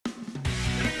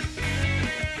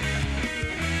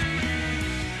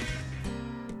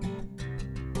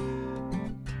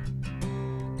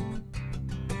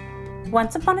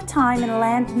Once upon a time, in a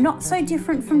land not so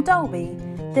different from Dalby,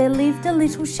 there lived a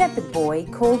little shepherd boy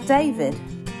called David.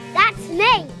 That's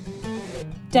me!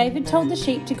 David told the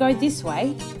sheep to go this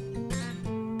way,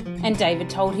 and David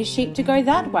told his sheep to go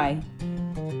that way.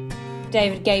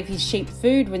 David gave his sheep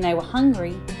food when they were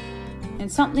hungry, and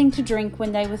something to drink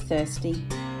when they were thirsty.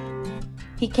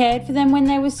 He cared for them when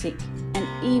they were sick, and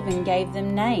even gave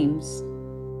them names.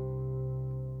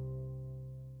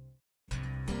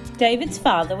 David's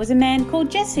father was a man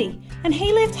called Jesse, and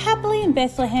he lived happily in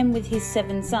Bethlehem with his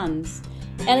 7 sons,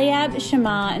 Eliab,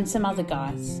 Shammah, and some other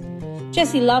guys.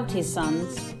 Jesse loved his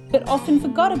sons, but often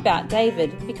forgot about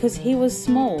David because he was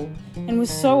small and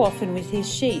was so often with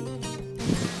his sheep.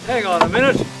 Hang on a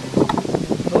minute.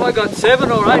 Have I got 7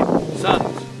 or 8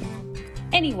 sons?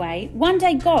 Anyway, one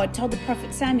day God told the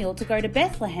prophet Samuel to go to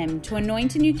Bethlehem to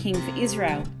anoint a new king for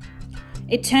Israel.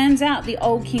 It turns out the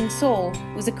old King Saul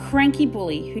was a cranky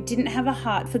bully who didn't have a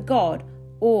heart for God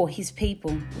or his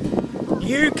people.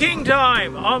 New king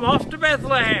time! I'm off to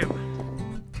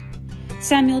Bethlehem!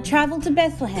 Samuel travelled to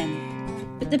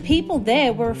Bethlehem, but the people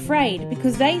there were afraid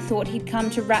because they thought he'd come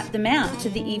to rat them out to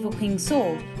the evil King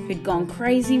Saul, who'd gone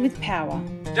crazy with power.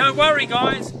 Don't worry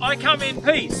guys, I come in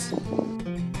peace.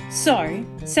 So,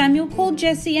 Samuel called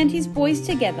Jesse and his boys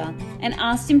together and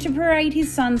asked him to parade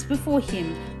his sons before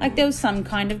him like there was some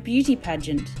kind of beauty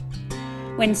pageant.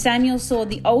 When Samuel saw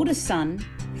the oldest son,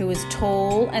 who was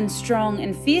tall and strong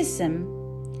and fearsome,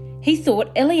 he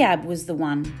thought Eliab was the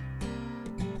one.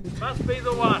 Must be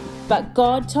the one. But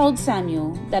God told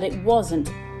Samuel that it wasn't,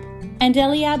 and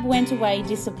Eliab went away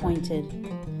disappointed.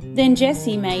 Then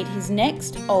Jesse made his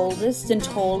next oldest and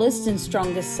tallest and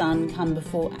strongest son come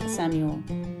before Samuel.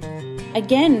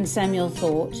 Again, Samuel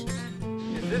thought,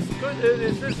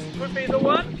 Is this could be the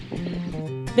one?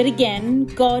 But again,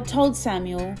 God told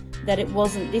Samuel that it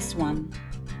wasn't this one.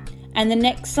 And the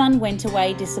next son went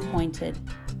away disappointed.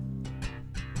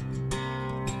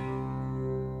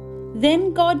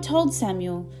 Then God told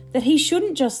Samuel that he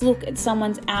shouldn't just look at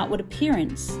someone's outward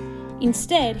appearance.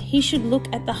 Instead, he should look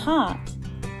at the heart.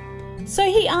 So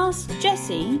he asked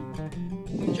Jesse,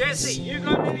 Jesse, you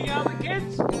got any other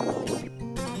kids?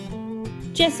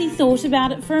 Jesse thought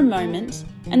about it for a moment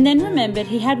and then remembered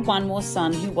he had one more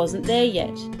son who wasn't there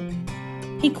yet.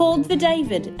 He called for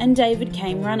David, and David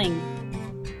came running.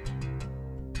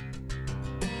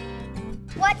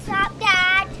 What's up,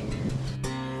 Dad?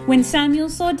 When Samuel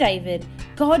saw David,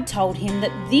 God told him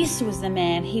that this was the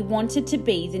man he wanted to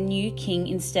be the new king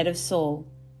instead of Saul.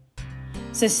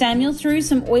 So Samuel threw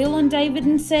some oil on David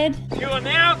and said, You are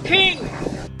now king!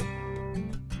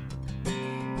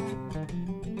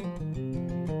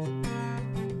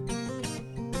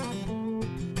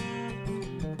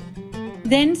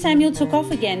 Then Samuel took off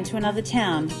again to another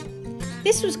town.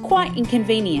 This was quite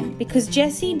inconvenient because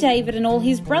Jesse, David and all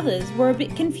his brothers were a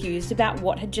bit confused about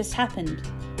what had just happened.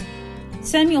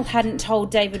 Samuel hadn't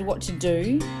told David what to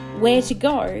do, where to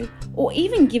go, or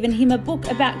even given him a book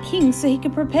about kings so he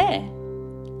could prepare.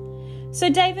 So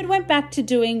David went back to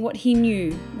doing what he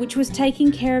knew, which was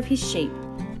taking care of his sheep,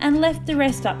 and left the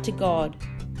rest up to God.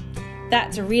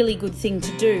 That's a really good thing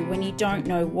to do when you don't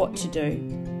know what to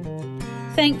do.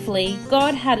 Thankfully,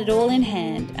 God had it all in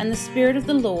hand, and the Spirit of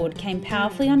the Lord came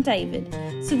powerfully on David,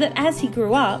 so that as he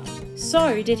grew up,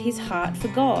 so did his heart for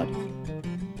God.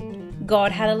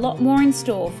 God had a lot more in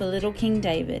store for little King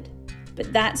David,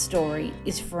 but that story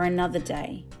is for another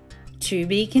day. To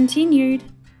be continued.